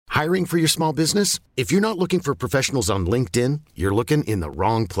Hiring for your small business? If you're not looking for professionals on LinkedIn, you're looking in the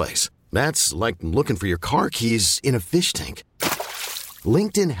wrong place. That's like looking for your car keys in a fish tank.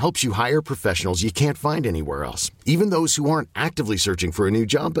 LinkedIn helps you hire professionals you can't find anywhere else, even those who aren't actively searching for a new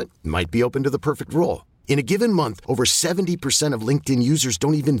job but might be open to the perfect role. In a given month, over 70% of LinkedIn users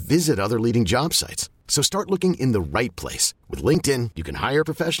don't even visit other leading job sites. So start looking in the right place. With LinkedIn, you can hire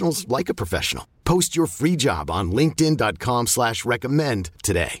professionals like a professional. Post your free job on linkedin.com/recommend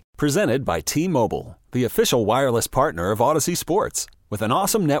today. Presented by T-Mobile, the official wireless partner of Odyssey Sports. With an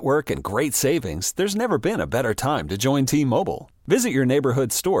awesome network and great savings, there's never been a better time to join T-Mobile. Visit your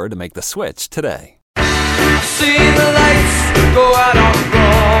neighborhood store to make the switch today. See the lights go out on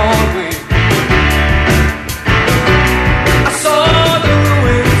Broadway. I saw the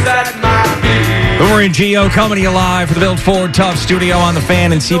ruins that might be. Boomer and Gio coming to you live from the Built Ford Tough studio on the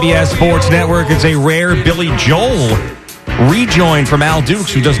Fan and CBS Sports Network. It's a rare Billy Joel rejoin from Al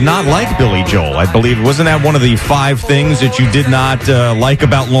Dukes, who does not like Billy Joel. I believe, wasn't that one of the 5 things that you did not like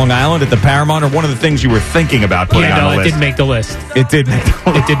about Long Island at the Paramount, or one of the things you were thinking about putting on the list? No, it didn't make the list. It did make the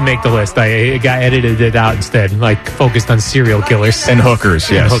list. It didn't make the list. I got edited it out instead, like focused on serial killers. And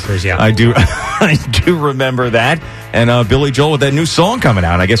hookers, yes. And hookers, yeah. I do remember that. And Billy Joel with that new song coming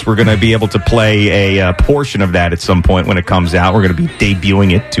out. I guess we're going to be able to play a portion of that at some point when it comes out. We're going to be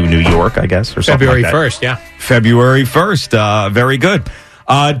debuting it to New York, I guess, or something February like that. 1st, yeah. February 1st. Very good.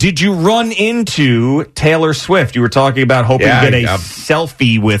 Did you run into Taylor Swift? You were talking about hoping to get a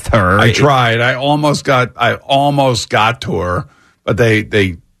selfie with her. I tried. I almost got to her, but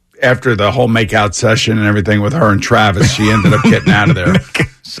they after the whole makeout session and everything with her and Travis, she ended up getting out of there.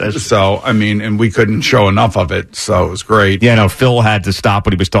 So, I mean, and we couldn't show enough of it, so it was great. Yeah, no, Phil had to stop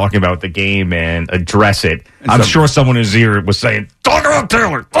what he was talking about with the game and address it. I'm sure someone in his ear was saying, talk about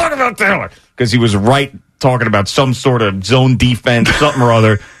Taylor, because he was right talking about some sort of zone defense, something or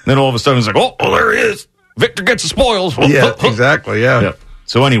other. And then all of a sudden, it's like, oh, there he is. Victor gets the spoils. Yeah, exactly, yeah.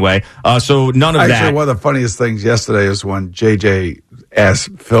 So anyway, so none of that. Actually, one of the funniest things yesterday is when JJ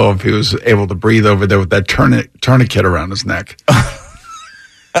asked Phil if he was able to breathe over there with that tourniquet around his neck.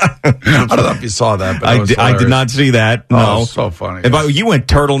 I don't know if you saw that, but I did not see that. No, oh, so funny. And you went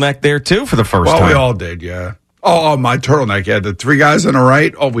turtleneck there too for the first time. Well, we all did, yeah. Oh, my turtleneck. Yeah, the 3 guys on the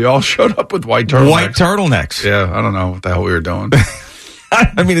right. Oh, we all showed up with white turtlenecks. White turtlenecks. Yeah, I don't know what the hell we were doing.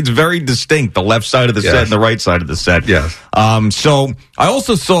 I mean, it's very distinct, the left side of the set and the right side of the set. Yes. So I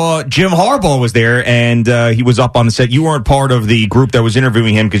also saw Jim Harbaugh was there, and he was up on the set. You weren't part of the group that was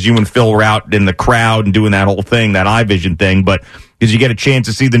interviewing him because you and Phil were out in the crowd and doing that whole thing, that iVision thing, but did you get a chance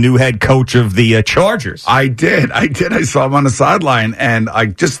to see the new head coach of the Chargers? I did. I saw him on the sideline, and I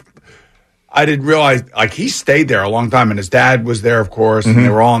didn't realize, like, he stayed there a long time, and his dad was there, of course, and they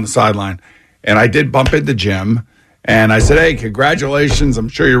were all on the sideline. And I did bump into Jim, and I said, hey, congratulations. I'm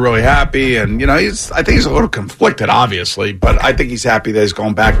sure you're really happy. And, you know, I think he's a little conflicted, obviously, but I think he's happy that he's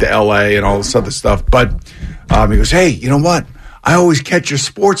going back to L.A. and all this other stuff. But he goes, hey, you know what? I always catch your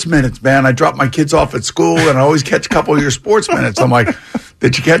sports minutes, man. I drop my kids off at school, and I always catch a couple of your sports minutes. I'm like,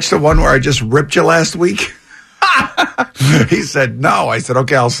 did you catch the one where I just ripped you last week? He said, no. I said,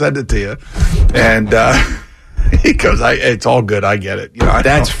 okay, I'll send it to you. And he goes, it's all good. I get it. You know,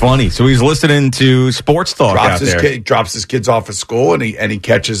 that's funny. So he's listening to sports talk out there. Drops his kids off at school, and he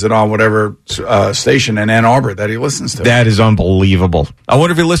catches it on whatever station in Ann Arbor that he listens to. That is unbelievable. I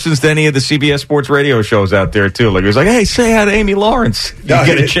wonder if he listens to any of the CBS Sports radio shows out there, too. Like, he was like, hey, say hi to Amy Lawrence. You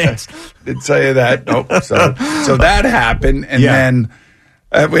get a chance. Didn't say that. Nope. So that happened, and then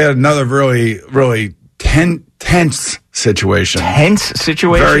we had another really, really tense situation. Tense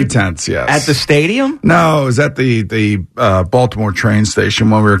situation? Very tense, yes. At the stadium? No, it was at the Baltimore train station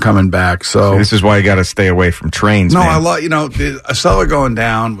when we were coming back. So this is why you got to stay away from trains, man. I love, the Acela going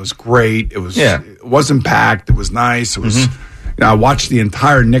down was great. It was, it wasn't packed. It was nice. It was, I watched the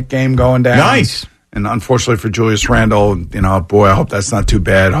entire Knick game going down. Nice. And unfortunately for Julius Randle, boy, I hope that's not too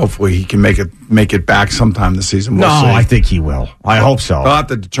bad. Hopefully he can make it back sometime this season. We'll see. I think he will. I hope so. We'll have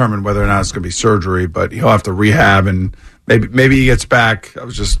to determine whether or not it's going to be surgery, but he'll have to rehab, and maybe he gets back. I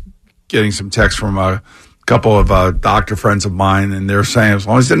was just getting some texts from a couple of doctor friends of mine, and they're saying as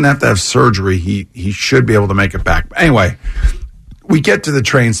long as he didn't have to have surgery, he should be able to make it back. But anyway, we get to the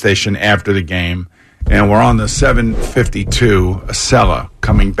train station after the game, and we're on the 752 Acela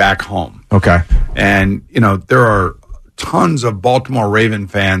coming back home. Okay. And, there are tons of Baltimore Raven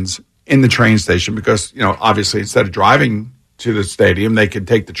fans in the train station because, obviously instead of driving to the stadium, they can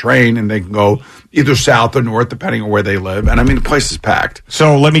take the train and they can go either south or north, depending on where they live. And, the place is packed.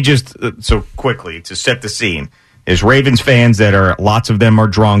 So let me just, quickly, to set the scene, is Ravens fans that are, lots of them are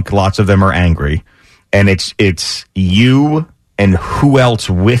drunk, lots of them are angry. And it's you And who else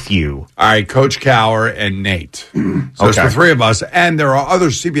with you? All right, Coach Cower and Nate. So it's the three of us. And there are other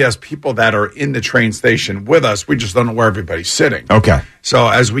CBS people that are in the train station with us. We just don't know where everybody's sitting. Okay. So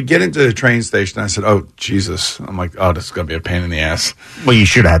as we get into the train station, I said, oh, Jesus. I'm like, oh, this is going to be a pain in the ass. Well, you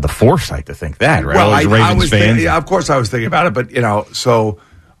should have had the foresight to think that, right? Well, I was thinking, of course I was thinking about it. But, so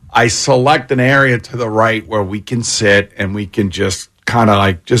I select an area to the right where we can sit and we can just kind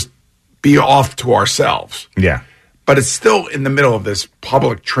of just be off to ourselves. Yeah. But it's still in the middle of this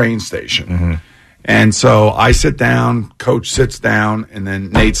public train station. Mm-hmm. And so I sit down, Coach sits down, and then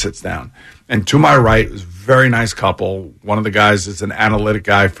Nate sits down. And to my right was a very nice couple. One of the guys is an analytic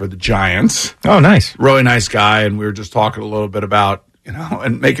guy for the Giants. Oh, nice. Really nice guy. And we were just talking a little bit about,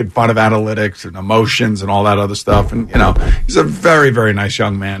 and making fun of analytics and emotions and all that other stuff. And, he's a very, very nice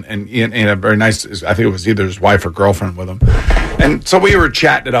young man. And a very nice, I think it was either his wife or girlfriend with him. And so we were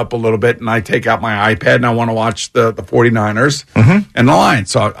chatting it up a little bit, and I take out my iPad, and I want to watch the 49ers and the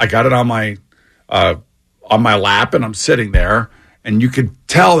Lions. So I got it on my lap, and I'm sitting there, and you could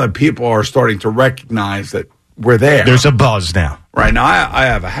tell that people are starting to recognize that we're there. There's a buzz now. Right now, I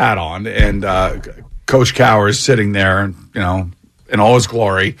have a hat on, and Coach Cower is sitting there, in all his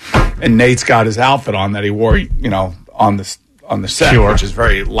glory, and Nate's got his outfit on that he wore, on the set, which is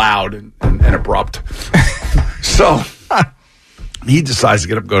very loud and abrupt. So he decides to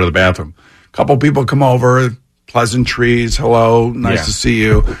get up and go to the bathroom. A couple people come over, pleasantries, hello, nice to see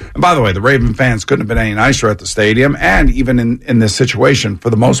you. And by the way, the Raven fans couldn't have been any nicer at the stadium, and even in this situation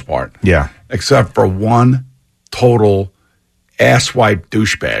for the most part. Yeah. Except for one total asswipe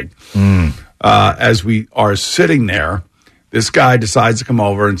douchebag. As we are sitting there, this guy decides to come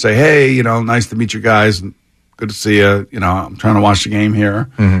over and say, hey, nice to meet you guys. Good to see you. I'm trying to watch the game here.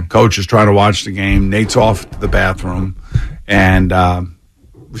 Mm-hmm. Coach is trying to watch the game. Nate's off to the bathroom. And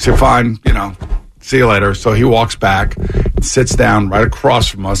we say, fine, see you later. So he walks back, sits down right across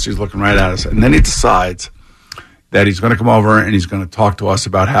from us. He's looking right at us. And then he decides that he's going to come over and he's going to talk to us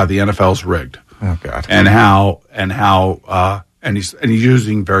about how the NFL's rigged. Oh, God. And he's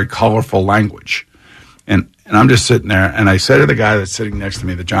using very colorful language. And I'm just sitting there, and I said to the guy that's sitting next to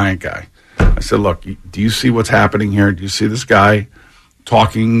me, the Giant guy, I said, look, do you see what's happening here? Do you see this guy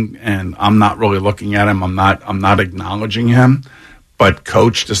talking, and I'm not really looking at him. I'm not acknowledging him. But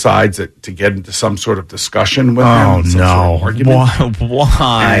Coach decides to get into some sort of discussion with him. Oh, no. Sort of argument.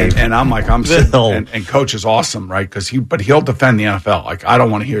 Why? And I'm like, I'm sitting, and Coach is awesome, right? But he'll defend the NFL. Like, I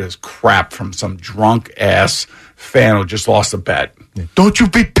don't want to hear this crap from some drunk-ass fan who just lost a bet. Don't you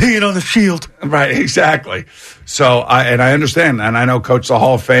be peeing on the shield. Right, exactly. So, I understand, and I know Coach is a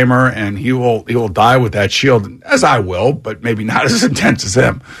Hall of Famer, and he will die with that shield, as I will, but maybe not as intense as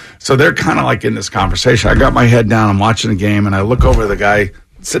him. So they're kind of like in this conversation. I got my head down, I'm watching the game, and I look over at the guy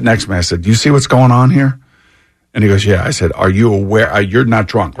sitting next to me. I said, do you see what's going on here? And he goes, yeah. I said, are you aware? You're not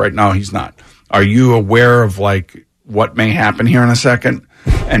drunk, right? No, he's not. Are you aware of, what may happen here in a second?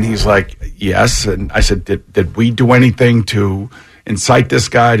 And he's like, yes. And I said, did we do anything to incite this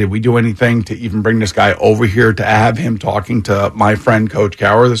guy? Did we do anything to even bring this guy over here to have him talking to my friend Coach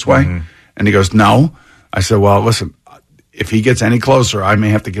Cower this way? Mm-hmm. And he goes, no. I said, well, listen, if he gets any closer, I may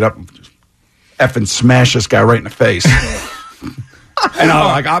have to get up and effing smash this guy right in the face. And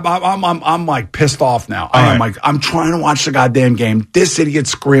I'm like pissed off now. I'm trying to watch the goddamn game. This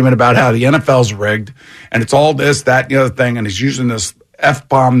idiot's screaming about how the NFL's rigged, and it's all this, that, and the other thing, and he's using this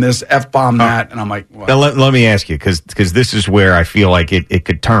F-bomb this, F-bomb that, and I'm like, what? Now let me ask you, because this is where I feel like it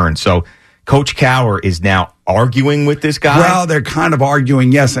could turn. So Coach Cower is now arguing with this guy? Well, they're kind of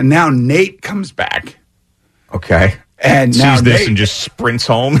arguing, yes, and now Nate comes back. Okay. And now sees this and just sprints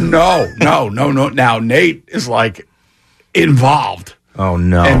home? No. Now Nate is involved. Oh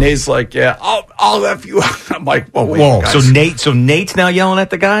no! And Nate's like, "Yeah, I'll F you." I'm like, "Whoa!" So Nate's now yelling at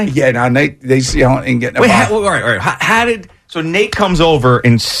the guy? Yeah, now Nate's yelling and getting. Wait, all right. How did? So Nate comes over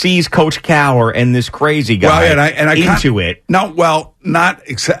and sees Coach Cower and this crazy guy into it. No, well, not.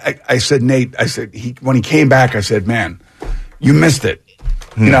 I said, Nate. I said when he came back, I said, "Man, you missed it,"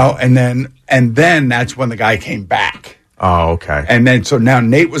 And then that's when the guy came back. Oh, okay. And then so now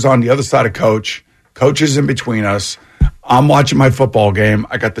Nate was on the other side of Coach. Coach is in between us. I'm watching my football game.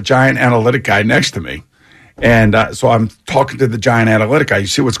 I got the Giant analytic guy next to me. And so I'm talking to the Giant analytic guy. You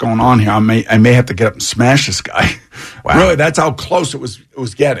see what's going on here? I may have to get up and smash this guy. Wow. Really, that's how close it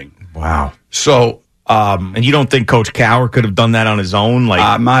was getting. Wow. So, and you don't think Coach Cower could have done that on his own?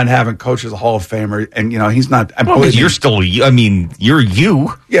 Mine having Coach as a Hall of Famer, and he's not. You're still. You're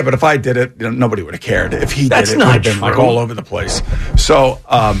you. Yeah, but if I did it, nobody would have cared. If he did it, would have been all over the place. So,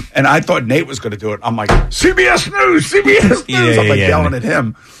 and I thought Nate was going to do it. I'm like, CBS News. I'm yelling at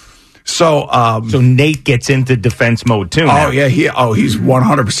him. So Nate gets into defense mode too. Now. Oh yeah, he's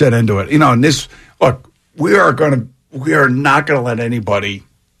 100% into it. And this look, we are not going to let anybody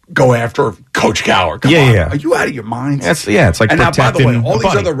go after Coach Cowher. Come on. Are you out of your minds? It's like and now, by the way, all these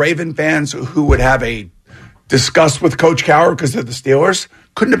buddy. other Raven fans who would have a disgust with Coach Cowher because they're the Steelers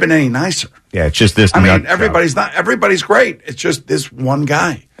couldn't have been any nicer. Yeah, it's just this. I mean, everybody's great. It's just this one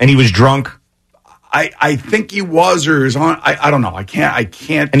guy. And he was drunk. I think he was or is on. I don't know. I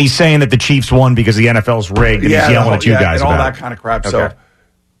can't. And he's saying that the Chiefs won because the NFL's rigged, and he's yelling at you guys and all about that kind of crap. Okay. So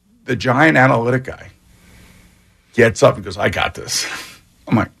the giant analytic guy gets up and goes, "I got this."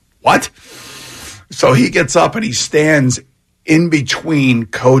 I'm like, "What?" So he gets up and he stands in between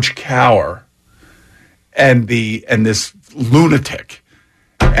Coach Cowher and this lunatic,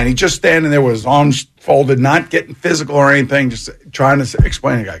 and he just standing there with his arms folded, not getting physical or anything, just trying to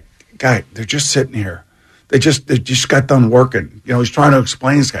explain to the guy, they're just sitting here. They just got done working. He's trying to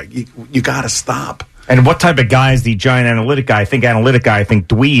explain to this guy, you got to stop. And what type of guy is the giant analytic guy? I think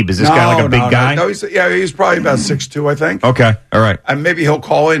dweeb. Is this guy like a big guy? No, he's probably about 6'2", I think. Okay, all right. And maybe he'll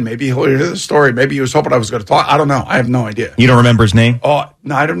call in. Maybe he'll hear the story. Maybe he was hoping I was going to talk. I don't know. I have no idea. You don't remember his name? Oh,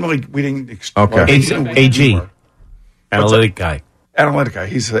 no, I don't really. We didn't. Okay. It's AG. Analytic guy. Analytic guy.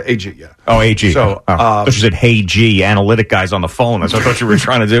 He's an AG, yeah. Oh, AG. So, I thought you said, hey, G, analytic guy's on the phone. That's what I thought you were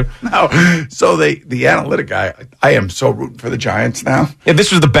trying to do. No. So the analytic guy, I am so rooting for the Giants now. Yeah, this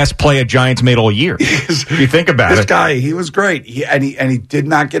was the best play a Giants made all year. If you think about this guy, he was great. He did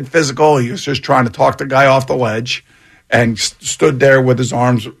not get physical. He was just trying to talk the guy off the ledge and stood there with his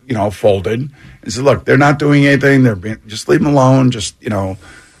arms, folded. And said, look, they're not doing anything. Just leave them alone. Just,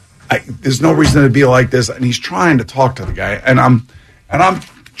 there's no reason to be like this. And he's trying to talk to the guy. And I'm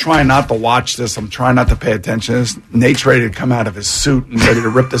trying not to watch this. I'm trying not to pay attention to this. Nate's ready to come out of his suit and ready to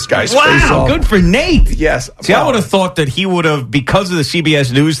rip this guy's face off. Wow, good for Nate. Yes. See, I would have thought that he would have, because of the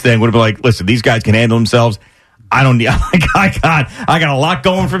CBS News thing, would have been like, listen, these guys can handle themselves. I don't need. I got a lot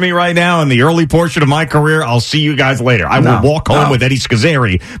going for me right now in the early portion of my career. I'll see you guys later. I will walk home with Eddie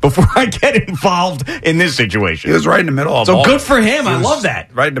Scazzeri before I get involved in this situation. He was right in the middle of So good for him. I love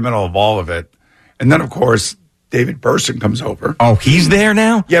that. Right in the middle of all of it. And then, of course, David Burson comes over. Oh, he's there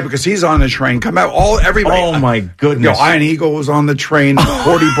now? Yeah, because he's on the train. Everybody. Oh, my goodness. Iron Eagle was on the train. The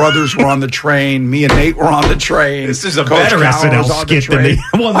Cordy brothers were on the train. Me and Nate were on the train. This is a better SNL skit than the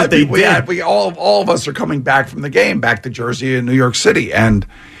one that they did. All of us are coming back from the game, back to Jersey and New York City. And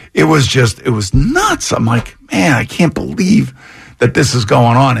it was nuts. I'm like, man, I can't believe that this is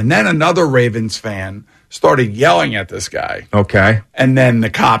going on. And then another Ravens fan started yelling at this guy. Okay. And then the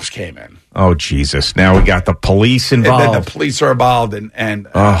cops came in. Oh, Jesus. Now we got the police involved. And then the police are involved. And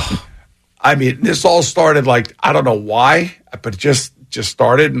I mean, this all started I don't know why, but it just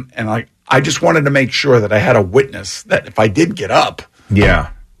started. And I just wanted to make sure that I had a witness that if I did get up,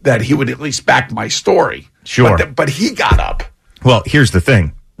 that he would at least back my story. Sure. But he got up. Well, here's the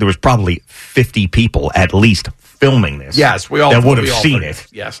thing. There was probably 50 people at least filming this. Yes, would have seen it.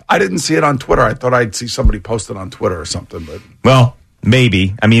 Yes. I didn't see it on Twitter. I thought I'd see somebody post it on Twitter or something. But well,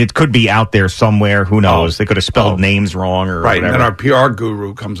 maybe. I mean, it could be out there somewhere. Who knows? They could have spelled names wrong or right. whatever. And then our PR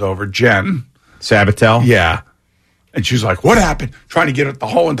guru comes over, Jen Sabatel. Yeah. And she's like, what happened? Trying to get the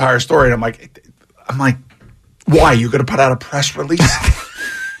whole entire story. And I'm like, why? You going to put out a press release?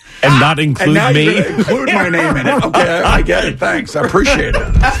 And not include me? Include my name in it. Okay, I get it. Thanks. I appreciate it.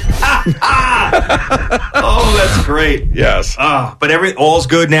 Oh, that's great. Yes. But all's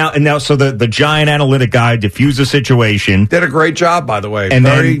good now. And now, so the giant analytic guy diffused the situation. Did a great job, by the way. And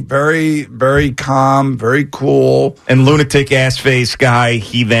very, very calm, very cool. And lunatic ass face guy,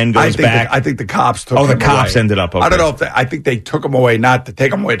 he then goes back. I think the cops took him away. Oh, the cops ended up. Okay. I don't know if I think they took him away, not to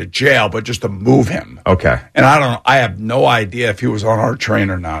take him away to jail, but just to move him. Okay. And I have no idea if he was on our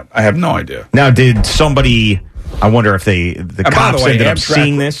train or not. I have no idea. Now, did somebody? I wonder if the cops ended up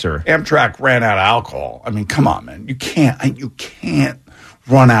seeing this, or Amtrak ran out of alcohol. I mean, come on, man, you can't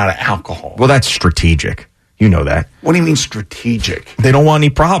run out of alcohol. Well, that's strategic. You know that. What do you mean strategic? They don't want any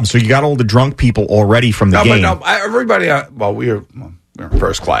problems, so you got all the drunk people already from the game. Everybody. We were in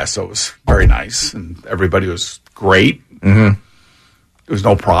first class, so it was very nice, and everybody was great. Mm-hmm. There was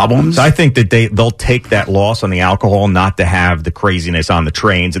no problems. So I think that they'll take that loss on the alcohol not to have the craziness on the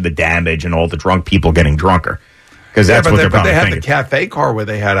trains and the damage and all the drunk people getting drunker. Because that's what they're probably thinking. But they had the cafe car where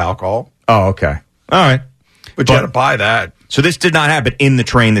they had alcohol. Oh, okay. All right. But you had to buy that. So this did not happen in the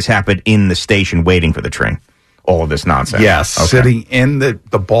train. This happened in the station waiting for the train. All of this nonsense. Yes. Okay. Sitting in the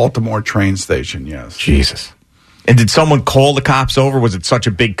Baltimore train station, yes. Jesus. And did someone call the cops over? Was it such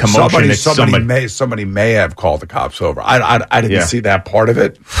a big commotion? Somebody may have called the cops over. I didn't see that part of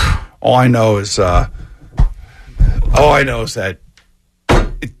it. All I know is that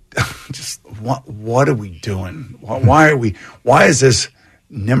just what are we doing? Why is this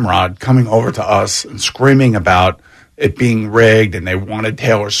Nimrod coming over to us and screaming about it being rigged and they wanted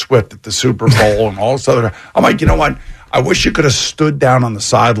Taylor Swift at the Super Bowl and all this other? I'm like, you know what? I wish you could have stood down on the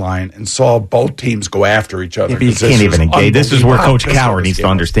sideline and saw both teams go after each other. Yeah, but you can't even engage. This is where Coach Coward needs to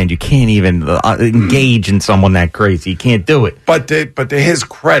understand. You can't even engage in someone that crazy. You can't do it. But to his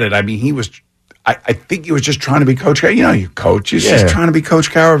credit, I mean, he was. I think he was just trying to be Coach Coward. You know, you coach. He's just trying to be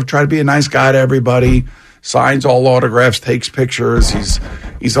Coach Coward, try to be a nice guy to everybody, signs all autographs, takes pictures.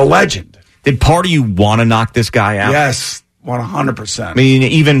 He's a legend. Did part of you want to knock this guy out? Yes. 100%. I mean,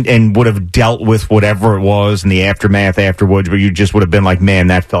 even and would have dealt with whatever it was in the aftermath afterwards, but you just would have been like, man,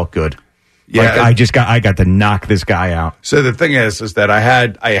 that felt good. Yeah, like, I got to knock this guy out. So the thing is that I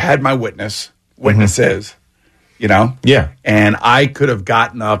had my witnesses, you know, and I could have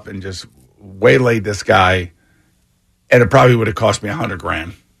gotten up and just waylaid this guy, and it probably would have cost me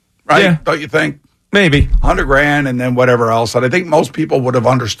 $100,000, right? Yeah. Don't you think? Maybe $100,000 and then whatever else. And I think most people would have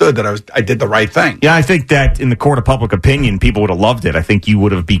understood that I did the right thing. Yeah, I think that in the court of public opinion, people would have loved it. I think you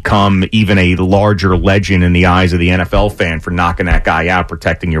would have become even a larger legend in the eyes of the NFL fan for knocking that guy out,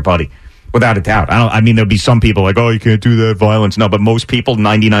 protecting your buddy. Without a doubt. I mean, there'll be some people like, oh, you can't do that, violence. No, but most people,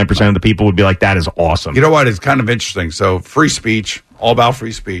 99% of the people would be like, that is awesome. You know what? It's kind of interesting. So free speech, all about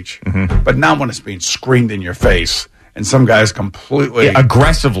free speech. Mm-hmm. But now when it's being screamed in your face, and some guys completely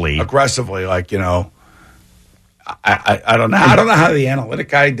aggressively, like, you know, I don't know. I don't know how the analytic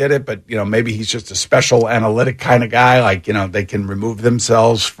guy did it, but you know, maybe he's just a special analytic kind of guy. Like, you know, they can remove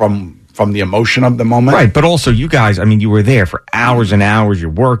themselves from the emotion of the moment. Right, but also you guys, I mean, you were there for hours and hours.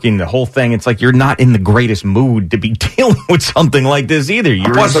 You're working the whole thing. It's like you're not in the greatest mood to be dealing with something like this either.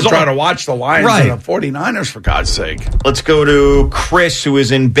 You're Plus, I'm trying to watch the Lions and the 49ers, for God's sake. Let's go to Chris, who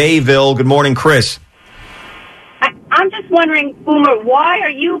is in Bayville. Good morning, Chris. I'm just wondering, Boomer, why are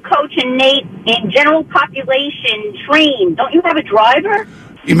you coaching Nate in general population train? Don't you have a driver?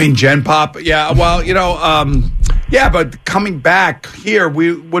 You mean Gen Pop? Yeah, well, you know, yeah, but coming back here,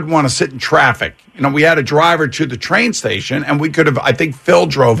 we wouldn't want to sit in traffic. You know, we had a driver to the train station, and we could have, I think Phil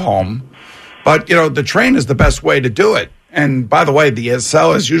drove home. But, you know, the train is the best way to do it. And by the way, the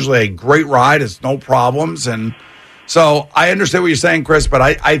Acela is usually a great ride. It's no problems. And so I understand what you're saying, Chris, but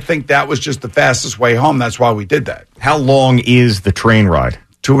I think that was just the fastest way home. That's why we did that. How long is the train ride?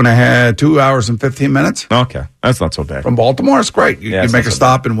 2 hours and 15 minutes. Okay, that's not so bad. From Baltimore, it's great. You make a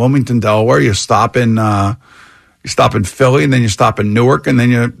stop in Wilmington, Delaware. You stop in Philly, and then you stop in Newark, and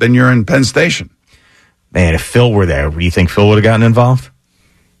then you're in Penn Station. Man, if Phil were there, do you think Phil would have gotten involved?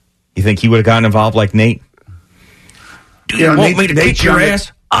 You think he would have gotten involved like Nate? Do you want me to kick your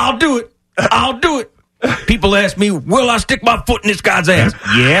ass? I'll do it. I'll do it. People ask me, will I stick my foot in this guy's ass?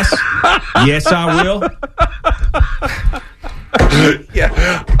 Yes. Yes, I will.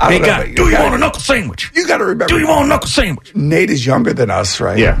 Yeah. Hey, guy, do you want a knuckle sandwich? You got to remember. Do you want a knuckle sandwich? Nate is younger than us,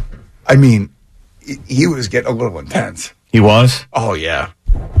 right? Yeah. I mean, he was getting a little intense. He was? Oh, yeah.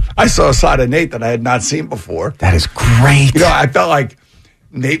 I saw a side of Nate that I had not seen before. That is great. You know, I felt like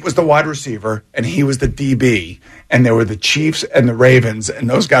Nate was the wide receiver, and he was the DB, and there were the Chiefs and the Ravens, and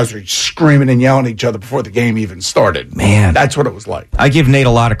those guys were screaming and yelling at each other before the game even started. Man. That's what it was like. I give Nate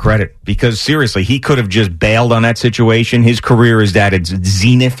a lot of credit, because seriously, he could have just bailed on that situation. His career is at its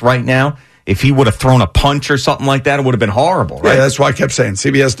zenith right now. If he would have thrown a punch or something like that, it would have been horrible, right? Yeah, that's why I kept saying,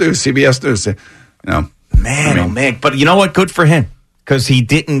 CBS News. You know, man, oh man. But you know what? Good for him, because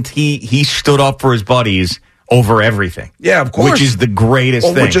he stood up for his buddies over everything. Yeah, of course. Which is the greatest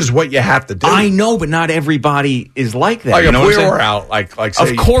thing. Which is what you have to do. I know, but not everybody is like that. Like, you know if we were out, like say,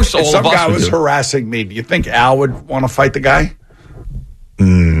 of course, all if some of us guy was harassing me, do you think Al would want to fight the guy?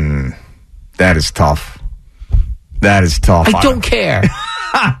 That is tough. That is tough. I don't care.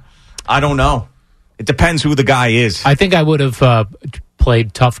 I don't know. It depends who the guy is. I think I would have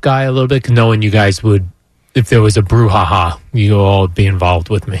played tough guy a little bit, knowing you guys would, if there was a brouhaha, you all would be involved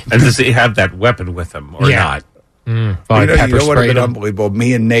with me. And does he have that weapon with him or not? You know what would have been unbelievable?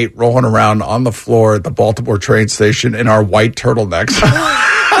 Me and Nate rolling around on the floor at the Baltimore train station in our white turtlenecks.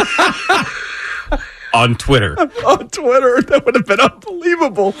 On Twitter. On Twitter. That would have been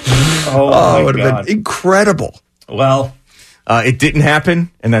unbelievable. It would have been incredible. Well, it didn't happen,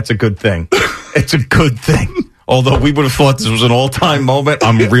 and that's a good thing. It's a good thing. Although we would have thought this was an all-time moment,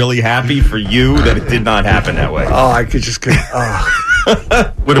 I'm really happy for you that it did not happen that way. Oh, I could just... would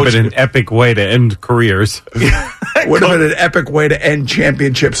have been an epic way to end careers. Would have been an epic way to end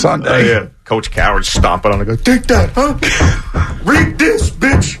Championship Sunday. Yeah. Coach Coward stomping on it. Go, take that, huh? Read this,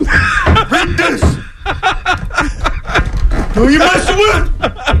 bitch. Read this. Who you messing with?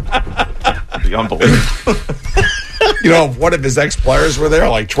 The unbelievable. You if one of his ex-players were there,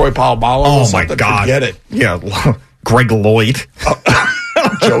 like Troy Polamalu or something, forget it. Yeah, Greg Lloyd.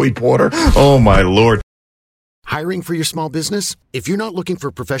 Joey Porter. Oh, my Lord. Hiring for your small business? If you're not looking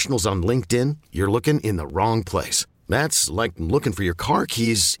for professionals on LinkedIn, you're looking in the wrong place. That's like looking for your car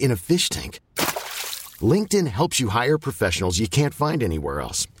keys in a fish tank. LinkedIn helps you hire professionals you can't find anywhere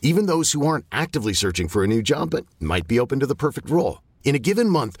else, even those who aren't actively searching for a new job but might be open to the perfect role. In a given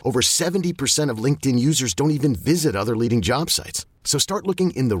month, over 70% of LinkedIn users don't even visit other leading job sites. So start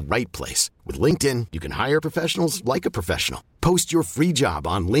looking in the right place. With LinkedIn, you can hire professionals like a professional. Post your free job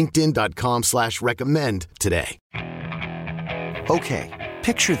on linkedin.com/recommend today. Okay,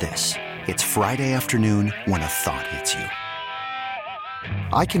 picture this. It's Friday afternoon when a thought hits you.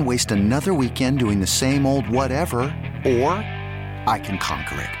 I can waste another weekend doing the same old whatever, or I can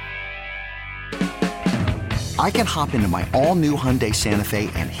conquer it. I can hop into my all-new Hyundai Santa Fe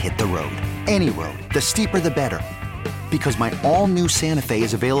and hit the road. Any road. The steeper, the better. Because my all-new Santa Fe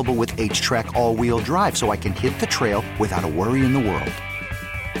is available with H-Track all-wheel drive, so I can hit the trail without a worry in the world.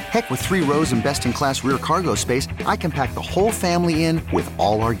 Heck, with 3 rows and best-in-class rear cargo space, I can pack the whole family in with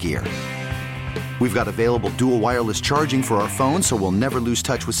all our gear. We've got available dual wireless charging for our phones, so we'll never lose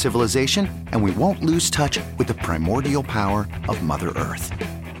touch with civilization, and we won't lose touch with the primordial power of Mother Earth.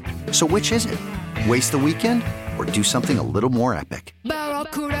 So which is it? Waste the weekend or do something a little more epic?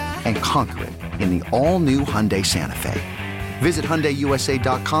 And conquer it in the all-new Hyundai Santa Fe. Visit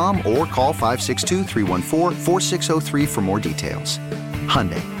HyundaiUSA.com or call 562-314-4603 for more details.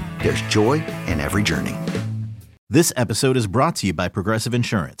 Hyundai, there's joy in every journey. This episode is brought to you by Progressive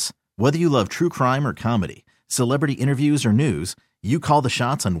Insurance. Whether you love true crime or comedy, celebrity interviews or news, you call the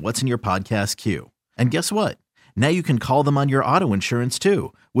shots on what's in your podcast queue. And guess what? Now you can call them on your auto insurance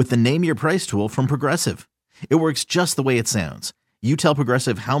too with the Name Your Price tool from Progressive. It works just the way it sounds. You tell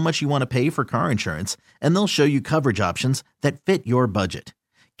Progressive how much you want to pay for car insurance, and they'll show you coverage options that fit your budget.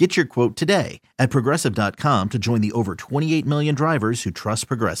 Get your quote today at Progressive.com to join the over 28 million drivers who trust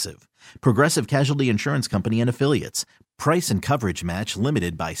Progressive. Progressive Casualty Insurance Company and Affiliates. Price and coverage match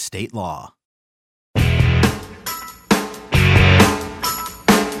limited by state law.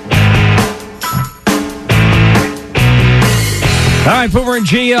 All right, Boomer and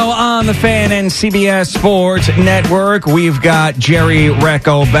Gio on the Fan and CBS Sports Network. We've got Jerry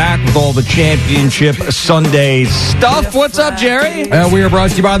Recco back with all the Championship Sunday stuff. What's up, Jerry? We are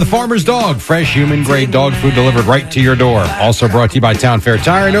brought to you by The Farmer's Dog. Fresh, human-grade dog food delivered right to your door. Also brought to you by Town Fair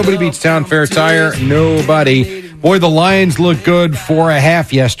Tire. Nobody beats Town Fair Tire. Nobody. Boy, the Lions looked good for a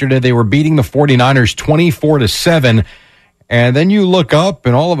half yesterday. They were beating the 49ers 24-7. And then you look up,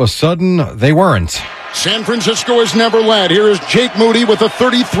 and all of a sudden, they weren't. San Francisco has never led. Here is Jake Moody with a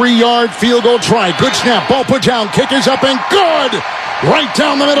 33-yard field goal try. Good snap. Ball put down. Kick is up and good. Right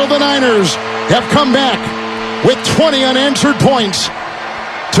down the middle. The Niners have come back with 20 unanswered points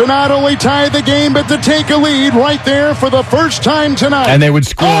to not only tie the game, but to take a lead right there for the first time tonight. And they would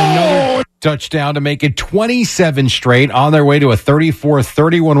score another touchdown to make it 27 straight on their way to a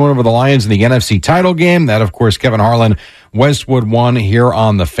 34-31 win over the Lions in the NFC title game. That, of course, Kevin Harlan, Westwood won here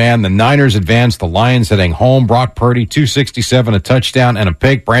on the Fan. The Niners advanced, the Lions heading home. Brock Purdy, 267, a touchdown and a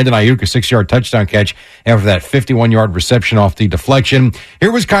pick. Brandon Ayuk, a 6-yard touchdown catch after that 51-yard reception off the deflection.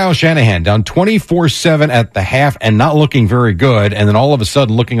 Here was Kyle Shanahan, down 24-7 at the half and not looking very good, and then all of a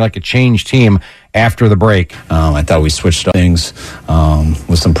sudden looking like a changed team after the break. I thought we switched up things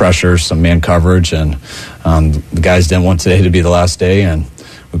with some pressure, some man coverage, and the guys didn't want today to be the last day, and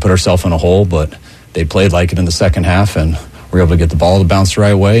we put ourselves in a hole, but they played like it in the second half, and we were able to get the ball to bounce the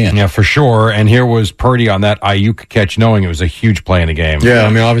right way. Yeah, for sure. And here was Purdy on that Ayuk catch, knowing it was a huge play in the game. Yeah, I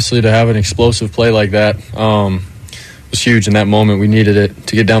mean, obviously to have an explosive play like that was huge in that moment. We needed it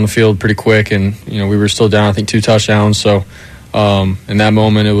to get down the field pretty quick, and we were still down, I think, 2 touchdowns. So in that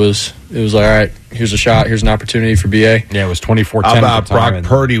moment, it was like, all right, here's a shot, here's an opportunity for BA. Yeah, it was 24-10. How about Brock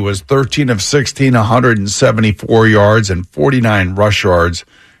Purdy was 13 of 16, 174 yards and 49 rush yards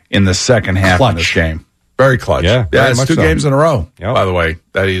in the second half of this game. Very clutch. Yeah, it's 2 games in a row, by the way,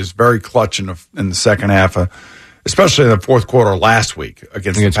 that he is very clutch in the second half, especially in the fourth quarter last week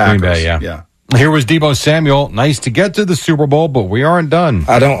against the Packers. Green Bay, yeah. Here was Deebo Samuel. Nice to get to the Super Bowl, but we aren't done.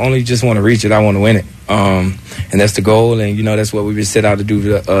 I don't only just want to reach it, I want to win it. And that's the goal, and, that's what we've been set out to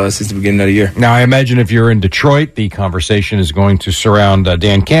do since the beginning of the year. Now, I imagine if you're in Detroit, the conversation is going to surround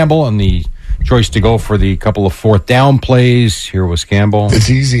Dan Campbell and the choice to go for the couple of fourth down plays. Here was Campbell. It's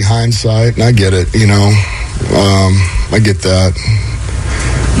easy hindsight, and I get it, I get that.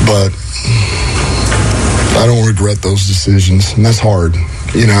 But I don't regret those decisions, and that's hard.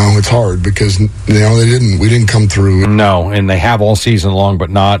 it's hard because, we didn't come through. No, and they have all season long, but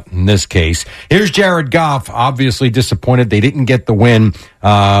not in this case. Here's Jared Goff, obviously disappointed. They didn't get the win.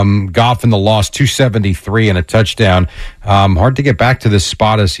 Goff in the loss, 273 and a touchdown. Hard to get back to this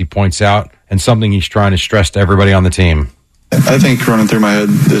spot, as he points out, and something he's trying to stress to everybody on the team. I think running through my head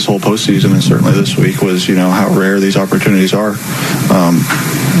this whole postseason, and certainly this week, was how rare these opportunities are.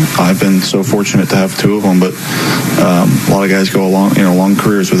 I've been so fortunate to have two of them, but a lot of guys go long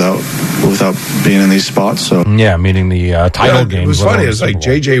careers without being in these spots. So yeah, meaning the title game. It was funny. It's like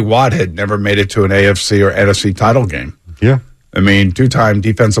J.J. Watt had never made it to an AFC or NFC title game. Yeah, I mean, 2-time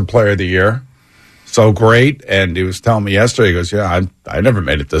Defensive Player of the Year, so great. And he was telling me yesterday, he goes, "Yeah, I never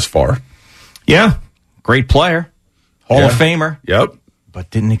made it this far." Yeah, great player. Hall of Famer. Yep. But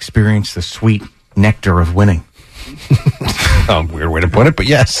didn't experience the sweet nectar of winning. Weird way to put it, but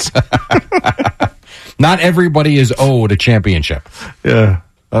yes. Not everybody is owed a championship. Yeah.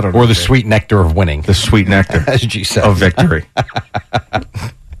 I don't know. Or the sweet nectar of winning. The sweet nectar. As G said. Of victory.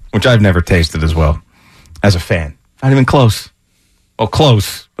 Which I've never tasted as well. As a fan. Not even close. Well,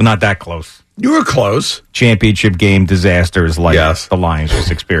 close, but not that close. You were close. Championship game disasters like the Lions just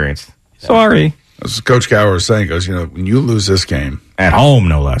experienced. Sorry. As Coach Gower was saying, goes, when you lose this game at home,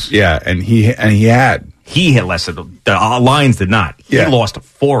 no less. Yeah, and he had less. The Lions did not. He lost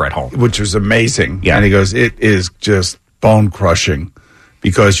 4 at home, which was amazing. Yeah, and he goes, it is just bone crushing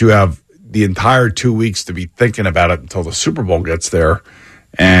because you have the entire 2 weeks to be thinking about it until the Super Bowl gets there.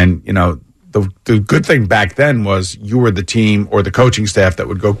 And the good thing back then was you were the team or the coaching staff that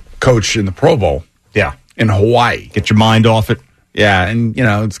would go coach in the Pro Bowl. Yeah, in Hawaii, get your mind off it. Yeah, and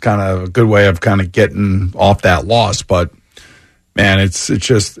it's kind of a good way of kind of getting off that loss. But man, it's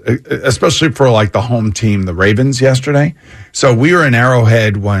just, especially for like the home team, the Ravens yesterday. So we were in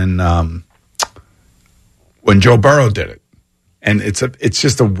Arrowhead when Joe Burrow did it, and it's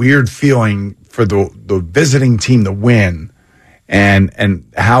just a weird feeling for the visiting team to win, and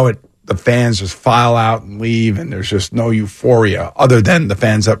how the fans just file out and leave, and there's just no euphoria other than the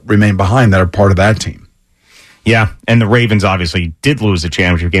fans that remain behind that are part of that team. Yeah, and the Ravens obviously did lose the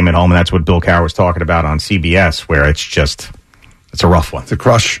championship game at home, and that's what Bill Cowher was talking about on CBS, where it's a rough one. It's a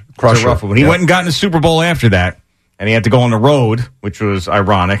crusher. It's a rough one. He went and got in the Super Bowl after that, and he had to go on the road, which was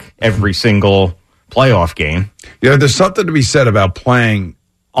ironic, every single playoff game. Yeah, there's something to be said about playing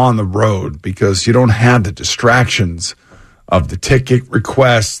on the road because you don't have the distractions of the ticket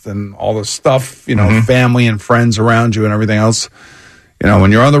requests and all the stuff, family and friends around you and everything else.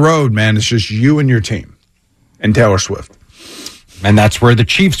 When you're on the road, man, it's just you and your team. And Taylor Swift. And that's where the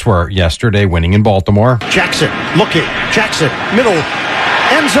Chiefs were yesterday, winning in Baltimore. Jackson, looking. Jackson, middle.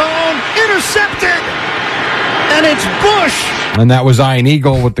 End zone, intercepted. And it's Bush. And that was Ian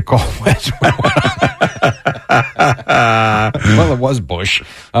Eagle with the call. Well, it was Bush.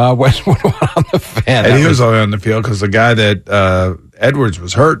 Westwood on the fan. And he was only on the field because the guy that Edwards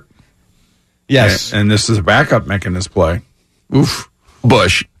was hurt. Yes. And this is a backup making this play. Oof.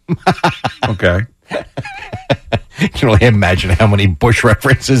 Bush. Okay. You can only imagine how many Bush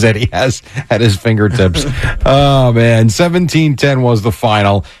references that he has at his fingertips. Oh, man. 17-10 was the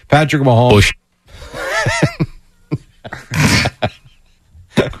final. Patrick Mahomes. Bush.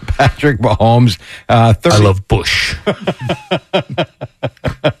 Patrick Mahomes. I love Bush. And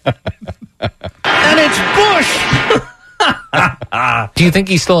it's Bush. Do you think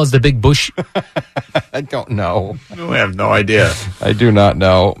he still has the big bush? I don't know. I have no idea. I do not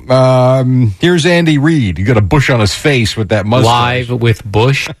know. Here's Andy Reid. You got a bush on his face with that mustache. Live with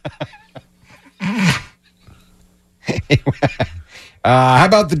Bush. How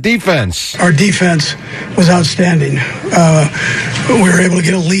about the defense? Our defense was outstanding. We were able to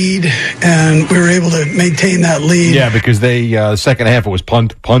get a lead, and we were able to maintain that lead. Yeah, because they second half it was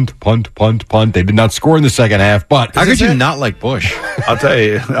punt. They did not score in the second half. But how could you not like Bush? I'll tell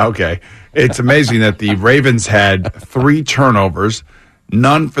you. Okay, it's amazing that the Ravens had 3 turnovers,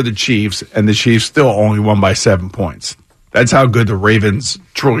 none for the Chiefs, and the Chiefs still only won by 7 points. That's how good the Ravens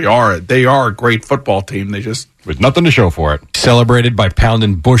truly are. They are a great football team. They just with nothing to show for it. Celebrated by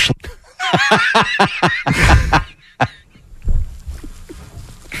pounding Bush.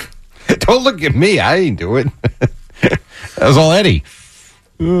 Don't look at me. I ain't do it. That was all Eddie.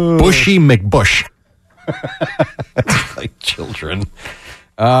 Bushy McBush. Like children.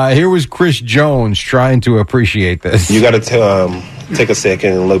 Here was Chris Jones trying to appreciate this. You got to take a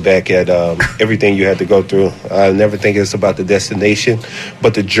second and look back at everything you had to go through. I never think it's about the destination,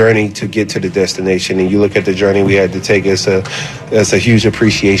 but the journey to get to the destination. And you look at the journey we had to take, it's a huge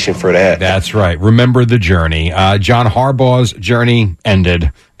appreciation for that. That's right. Remember the journey. John Harbaugh's journey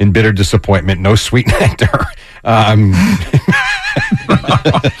ended in bitter disappointment. No sweet nectar.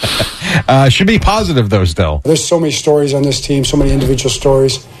 Should be positive, though, still. There's so many stories on this team, so many individual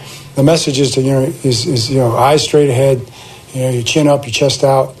stories. The message is to, is eyes straight ahead, your chin up, your chest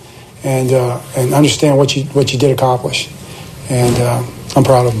out, and understand what you did accomplish. And I'm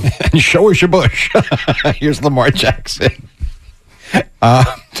proud of him. And show us your bush. Here's Lamar Jackson.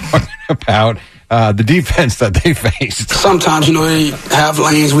 Talking about the defense that they faced. Sometimes, they have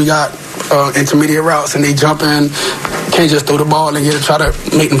lanes. We got intermediate routes, and they jump in. Can't just throw the ball and try to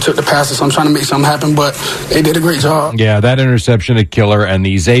make them took the passes. So I'm trying to make something happen, but they did a great job. Yeah, that interception, a killer, and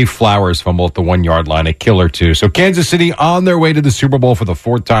the Zay Flowers fumble at the 1 yard line, a killer too. So Kansas City on their way to the Super Bowl for the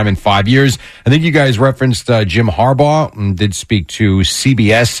 4th time in 5 years. I think you guys referenced Jim Harbaugh and did speak to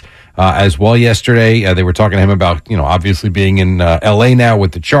CBS as well yesterday. They were talking to him about, obviously being in L.A. now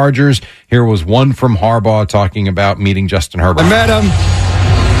with the Chargers. Here was one from Harbaugh talking about meeting Justin Herbert. I met him,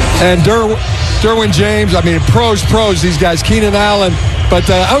 and Derwin James, pros, these guys, Keenan Allen, but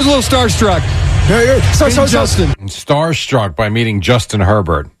I was a little starstruck. Justin. Starstruck by meeting Justin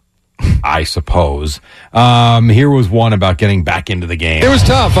Herbert, I suppose. Here was one about getting back into the game. It was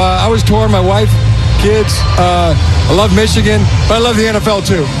tough. I was torn, my wife, kids. I love Michigan, but I love the NFL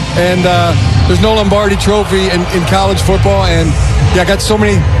too. And there's no Lombardi trophy in college football, and I got so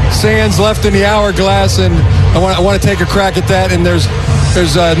many sands left in the hourglass, and I want to take a crack at that, and there's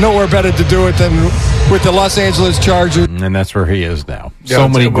nowhere better to do it than with the Los Angeles Chargers. And that's where he is now. Yeah, so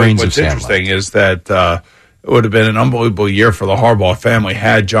many grains of sand. What's interesting is that it would have been an unbelievable year for the Harbaugh family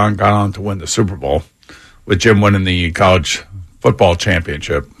had John gone on to win the Super Bowl, with Jim winning the college football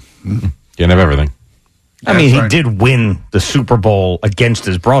championship. Can't have everything. He did win the Super Bowl against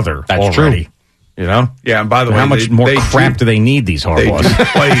his brother. That's already. True. Yeah, and by the way, how much more crap do they need, these Harbaughs? They do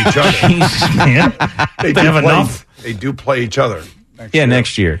play each other. Jesus, man. They have enough. They do play each other.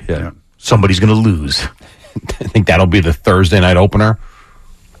 Next year. Yeah. Somebody's going to lose. I think that'll be the Thursday night opener.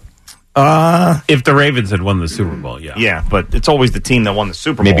 If the Ravens had won the Super Bowl, yeah. Yeah, but it's always the team that won the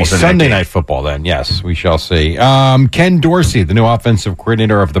Super Bowl. Maybe Sunday night football then. Yes, we shall see. Ken Dorsey, the new offensive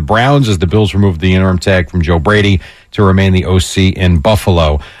coordinator of the Browns, as the Bills removed the interim tag from Joe Brady to remain the OC in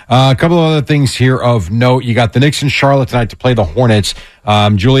Buffalo. A couple of other things here of note. You got the Knicks in Charlotte tonight to play the Hornets.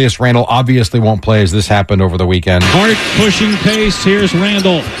 Julius Randle obviously won't play as this happened over the weekend. Hard pushing pace. Here's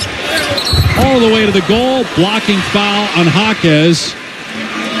Randle. All the way to the goal. Blocking foul on Jaquez.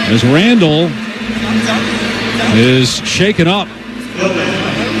 As Randle is shaken up.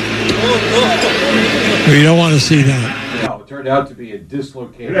 You don't want to see that. No, it turned out to be a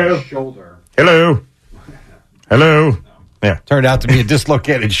dislocated shoulder. Hello. Yeah. Turned out to be a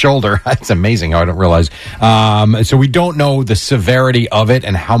dislocated shoulder. That's amazing how I don't realize. So we don't know the severity of it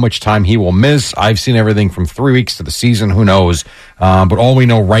and how much time he will miss. I've seen everything from 3 weeks to the season. Who knows? But all we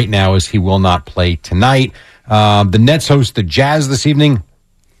know right now is he will not play tonight. The Nets host the Jazz this evening.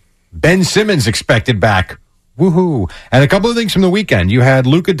 Ben Simmons expected back. Woohoo. And a couple of things from the weekend. You had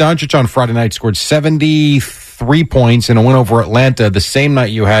Luka Doncic on Friday night, scored 73 points in a win over Atlanta. The same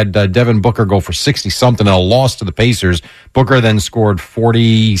night you had Devin Booker go for 60-something in a loss to the Pacers. Booker then scored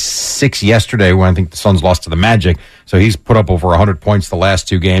 46 yesterday when I think the Suns lost to the Magic. So he's put up over 100 points the last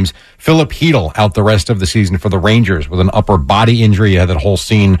 2 games. Philip Heedle out the rest of the season for the Rangers with an upper body injury. You had that whole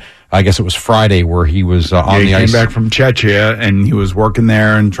scene, I guess it was Friday, where he was on the ice. He came back from Czechia, and he was working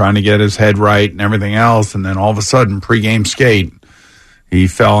there and trying to get his head right and everything else. And then all of a sudden, pregame skate, he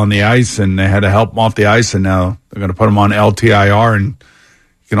fell on the ice, and they had to help him off the ice. And now they're going to put him on LTIR, and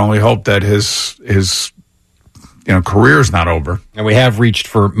you can only hope that his career's not over. And we have reached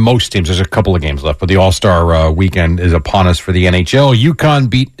for most teams. There's a couple of games left, but the All-Star weekend is upon us for the NHL. UConn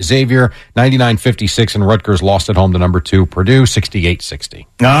beat Xavier 99-56, and Rutgers lost at home to number 2 Purdue 68-60.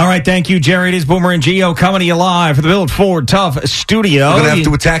 All right, thank you, Jerry. It is Boomer and Gio coming to you live for the Build Ford Tough studio. We're going to have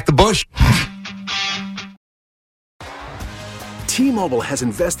to attack the bush. T-Mobile has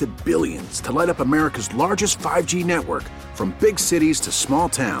invested billions to light up America's largest 5G network, from big cities to small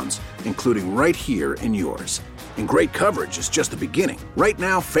towns, including right here in yours. And great coverage is just the beginning. Right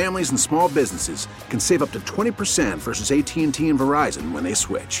now, families and small businesses can save up to 20% versus AT&T and Verizon when they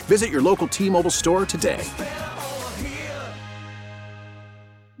switch. Visit your local T-Mobile store today.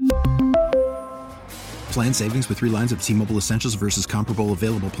 Plan savings with 3 lines of T-Mobile Essentials versus comparable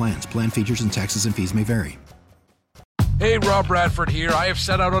available plans. Plan features and taxes and fees may vary. Hey, Rob Bradford here. I have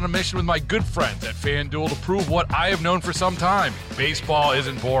set out on a mission with my good friends at FanDuel to prove what I have known for some time. Baseball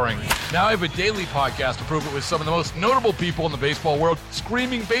isn't boring. Now I have a daily podcast to prove it with some of the most notable people in the baseball world,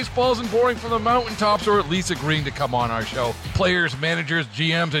 screaming baseball isn't boring from the mountaintops, or at least agreeing to come on our show. Players, managers,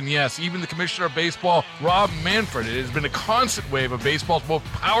 GMs, and yes, even the commissioner of baseball, Rob Manfred. It has been a constant wave of baseball's most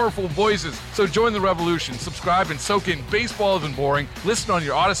powerful voices. So join the revolution. Subscribe and soak in Baseball Isn't Boring. Listen on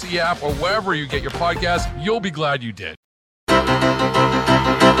your Odyssey app or wherever you get your podcasts. You'll be glad you did.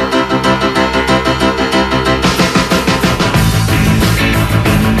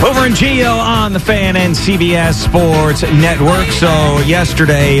 Over in Geo on the Fan and CBS Sports Network. So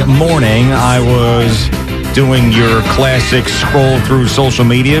yesterday morning, I was doing your classic scroll through social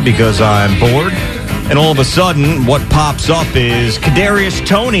media because I'm bored. And all of a sudden, what pops up is Kadarius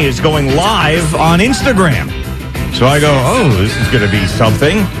Toney is going live on Instagram. So I go, oh, this is going to be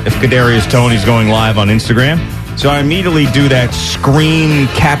something if Kadarius Toney's going live on Instagram. So I immediately do that screen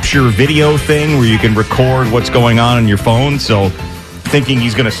capture video thing where you can record what's going on your phone. So thinking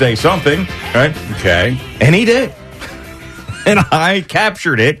he's going to say something, right? Okay. And he did. And I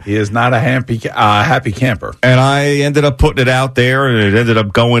captured it. He is not a happy camper. And I ended up putting it out there, and it ended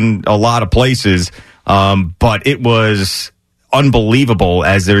up going a lot of places. But it was unbelievable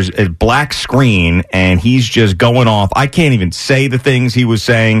as there's a black screen, and he's just going off. I can't even say the things he was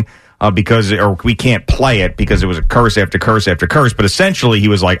saying. Or we can't play it because it was a curse after curse after curse. But essentially, he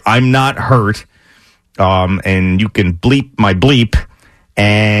was like, I'm not hurt, and you can bleep my bleep,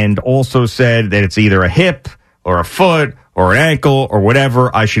 and also said that it's either a hip or a foot or an ankle or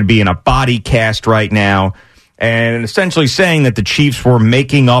whatever. I should be in a body cast right now. And essentially saying that the Chiefs were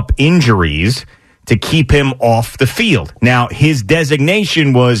making up injuries to keep him off the field. Now, his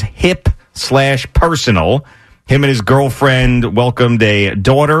designation was hip/personal. Him and his girlfriend welcomed a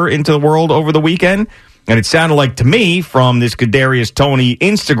daughter into the world over the weekend. And it sounded like to me from this Kadarius Toney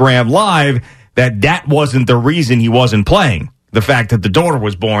Instagram Live that wasn't the reason he wasn't playing. The fact that the daughter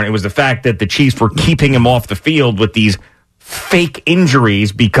was born. It was the fact that the Chiefs were keeping him off the field with these fake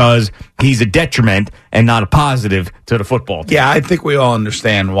injuries because he's a detriment and not a positive to the football team. Yeah, I think we all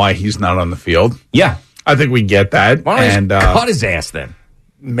understand why he's not on the field. Yeah. I think we get that. Why don't they cut his ass then?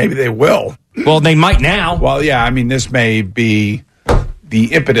 Maybe they will. Well, they might now. Well, yeah, I mean, this may be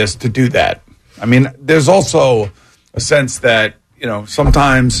the impetus to do that. I mean, there's also a sense that,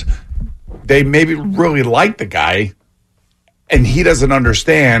 sometimes they maybe really like the guy and he doesn't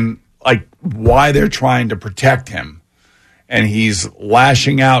understand, like, why they're trying to protect him. And he's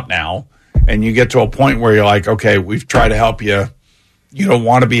lashing out now. And you get to a point where you're like, okay, we've tried to help you. You don't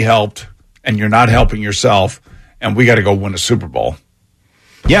want to be helped, and you're not helping yourself, and we got to go win a Super Bowl.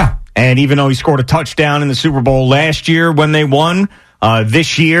 Yeah, and even though he scored a touchdown in the Super Bowl last year when they won,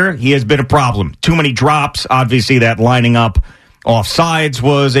 this year he has been a problem. Too many drops. Obviously, that lining up offsides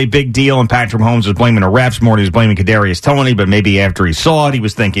was a big deal, and Patrick Mahomes was blaming the refs more than he was blaming Kadarius Toney, but maybe after he saw it, he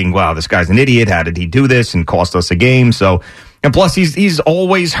was thinking, wow, this guy's an idiot. How did he do this and cost us a game? So, and plus, he's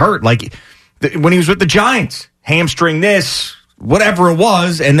always hurt. Like, when he was with the Giants, hamstring this, whatever it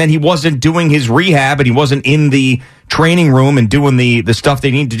was, and then he wasn't doing his rehab, and he wasn't in the training room and doing the stuff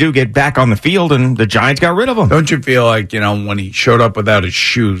they need to do, get back on the field, and the Giants got rid of him. Don't you feel like, when he showed up without his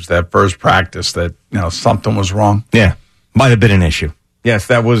shoes that first practice that, something was wrong? Yeah, might have been an issue. Yes,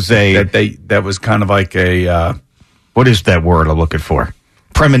 that was that was kind of like a, what is that word I'm looking for?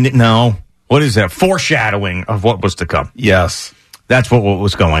 No. What is that? Foreshadowing of what was to come. Yes. That's what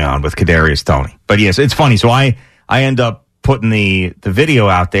was going on with Kadarius Toney. But yes, it's funny. So I end up putting the video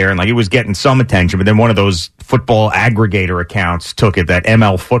out there, and like it was getting some attention, but then one of those football aggregator accounts took it, that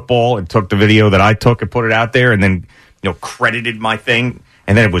ML Football, and took the video that I took and put it out there, and then credited my thing,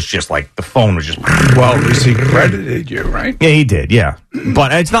 and then it was just like the phone was just. Well, at least he credited you, right? Yeah, he did. Yeah,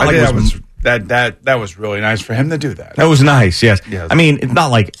 but it's not like that was really nice for him to do that. That was nice. Yes. I mean, it's not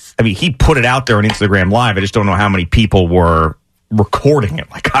like he put it out there on Instagram Live. I just don't know how many people were recording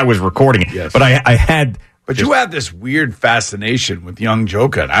it. Like I was recording it, yes. But I had. But you have this weird fascination with young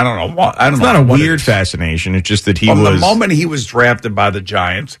Joka. I don't know what. It's not a weird fascination. It's just that From the moment he was drafted by the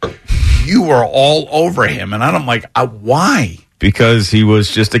Giants, you were all over him, and I'm like, why? Because he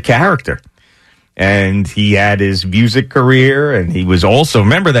was just a character, and he had his music career, and he was also.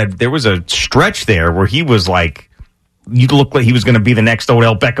 Remember that there was a stretch there where he was like, you looked like he was going to be the next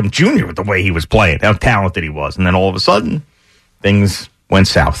Odell Beckham Jr. with the way he was playing, how talented he was, and then all of a sudden, things went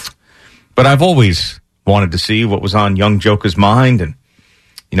south. But I've always wanted to see what was on young Joker's mind, and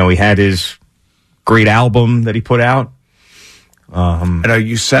he had his great album that he put out. I know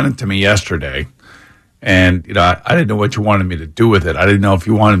you sent it to me yesterday, And, I didn't know what you wanted me to do with it. I didn't know if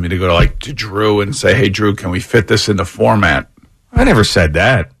you wanted me to go to Drew and say, hey, Drew, can we fit this into format? I never said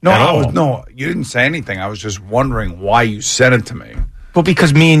that. No, you didn't say anything. I was just wondering why you sent it to me. Well,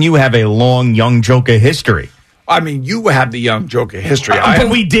 because me and you have a long Young Joker history. I mean, you have the Young Joker history. But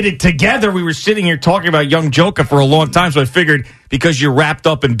we did it together. We were sitting here talking about Young Joker for a long time, so I figured because you're wrapped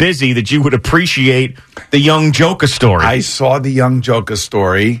up and busy that you would appreciate the Young Joker story. I saw the Young Joker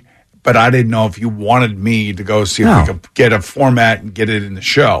story, but I didn't know if you wanted me to go see if we could get a format and get it in the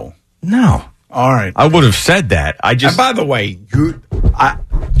show. No. All right. I would have said that. And by the way,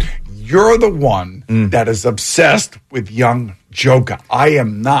 you're the one that is obsessed with Young Joker. I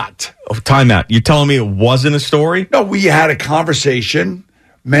am not. Oh, time out. You're telling me it wasn't a story? No, we had a conversation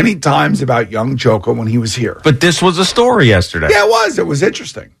many times about Young Joker when he was here. But this was a story yesterday. Yeah, it was. It was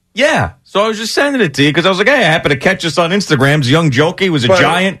interesting. Yeah. So I was just sending it to you because I was like, hey, I happened to catch this on Instagram. Young Joker, he was a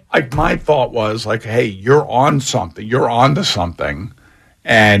giant. My thought was hey, you're on something. You're on to something.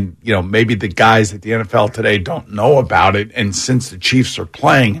 And, maybe the guys at the NFL today don't know about it. And since the Chiefs are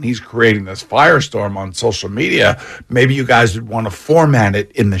playing and he's creating this firestorm on social media, maybe you guys would want to format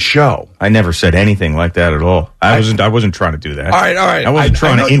it in the show. I never said anything like that at all. I wasn't trying to do that. All right. I wasn't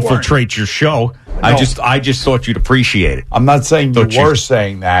trying to infiltrate your show. No. I just thought you'd appreciate it. I'm not saying you were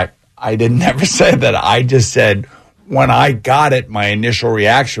saying that. I didn't never say that. I just said when I got it, my initial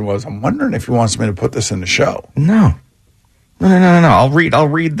reaction was, I'm wondering if he wants me to put this in the show. No. I'll read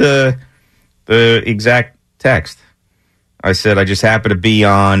the exact text. I said I just happened to be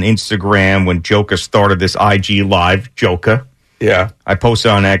on Instagram when Joker started this IG live. Joker. Yeah. I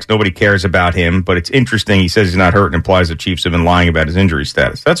posted on X. Nobody cares about him, but it's interesting. He says he's not hurt and implies the Chiefs have been lying about his injury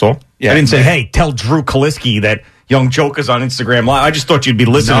status. That's all. Yeah, I didn't say, hey, tell Drew Kaliski that Young Joker's on Instagram live. I just thought you'd be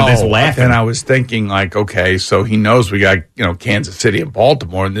listening to this laughing. And I was thinking okay, so he knows we got, Kansas City and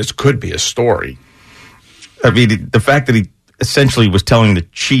Baltimore, and this could be a story. I mean, the fact that he essentially was telling the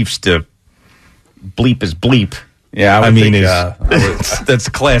Chiefs to bleep his bleep. Yeah, that's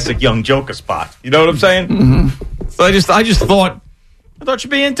a classic Young Joker spot. You know what I'm saying? Mm-hmm. So I just thought you'd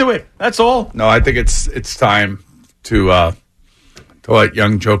be into it. That's all. No, I think it's time to let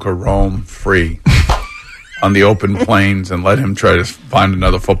Young Joker roam free on the open plains and let him try to find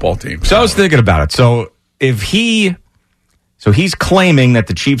another football team. So I was thinking about it. So he's claiming that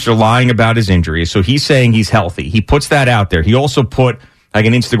the Chiefs are lying about his injury. So he's saying he's healthy. He puts that out there. He also put an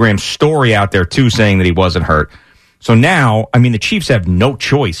Instagram story out there too saying that he wasn't hurt. So now, the Chiefs have no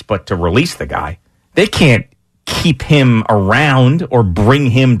choice but to release the guy. They can't keep him around or bring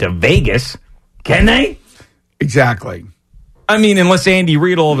him to Vegas, can they? Exactly. Unless Andy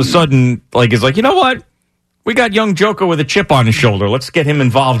Reid all of a sudden is like, you know what? We got Young Joker with a chip on his shoulder. Let's get him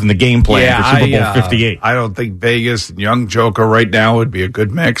involved in the game plan for Super Bowl 58. I don't think Vegas and Young Joker right now would be a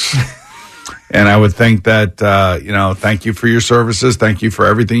good mix. And I would think that, thank you for your services. Thank you for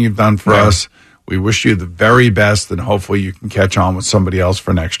everything you've done for us. We wish you the very best, and hopefully you can catch on with somebody else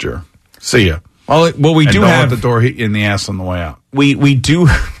for next year. See ya. Well, we do have the door in the ass on the way out. We do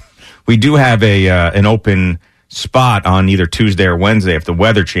have an open spot on either Tuesday or Wednesday if the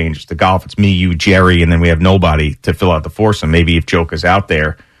weather changes. The golf, it's me, you, Jerry, and then we have nobody to fill out the foursome. Maybe if Joker's out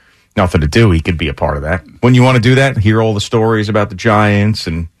there, nothing to do, he could be a part of that. When you want to do that, hear all the stories about the Giants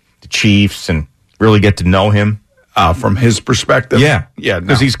and the Chiefs and really get to know him. From his perspective? Yeah. Yeah.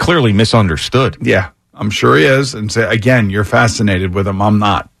 Because he's clearly misunderstood. Yeah. I'm sure he is. And say, again, you're fascinated with him. I'm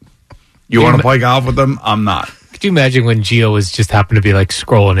not. You want to play golf with him? I'm not. Could you imagine when Gio was just happened to be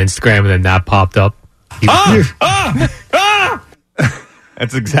scrolling Instagram and then that popped up?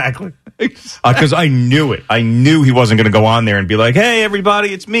 That's exactly. Because I knew it. I knew he wasn't going to go on there and be like, hey,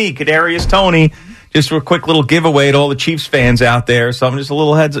 everybody, it's me, Kadarius Toney. Just for a quick little giveaway to all the Chiefs fans out there. So I'm just a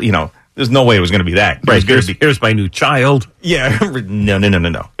little heads, there's no way it was going to be that. Right, here's my new child. Yeah,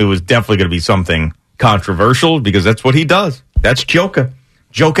 no. It was definitely going to be something controversial because that's what he does. That's Joker.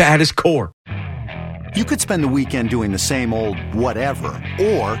 Joker at his core. You could spend the weekend doing the same old whatever,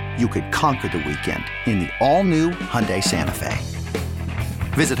 or you could conquer the weekend in the all-new Hyundai Santa Fe.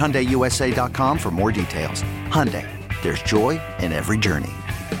 Visit HyundaiUSA.com for more details. Hyundai, there's joy in every journey.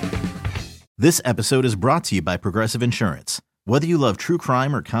 This episode is brought to you by Progressive Insurance. Whether you love true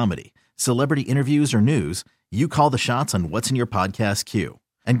crime or comedy, celebrity interviews or news, you call the shots on what's in your podcast queue.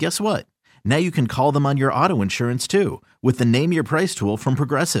 And guess what? Now you can call them on your auto insurance too with the Name Your Price tool from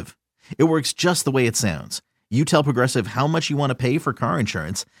Progressive. It works just the way it sounds. You tell Progressive how much you want to pay for car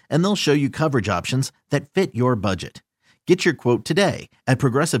insurance, and they'll show you coverage options that fit your budget. Get your quote today at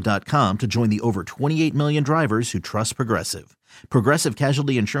Progressive.com to join the over 28 million drivers who trust Progressive. Progressive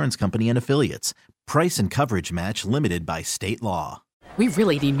Casualty Insurance Company and Affiliates. Price and coverage match limited by state law. We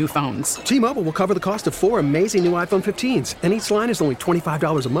really need new phones. T-Mobile will cover the cost of 4 amazing new iPhone 15s, and each line is only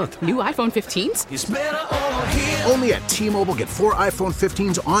 $25 a month. New iPhone 15s? It's better over here. Only at T-Mobile, get 4 iPhone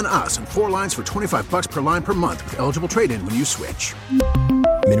 15s on us and 4 lines for $25 per line per month with eligible trade-in when you switch.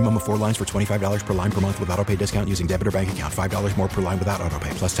 Minimum of 4 lines for $25 per line per month with autopay discount using debit or bank account. $5 more per line without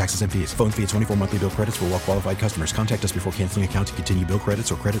autopay, plus taxes and fees. Phone fee at 24 monthly bill credits for well-qualified customers. Contact us before canceling account to continue bill credits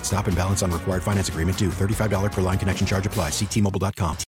or credit stop and balance on required finance agreement due. $35 per line connection charge applies. See T-Mobile.com.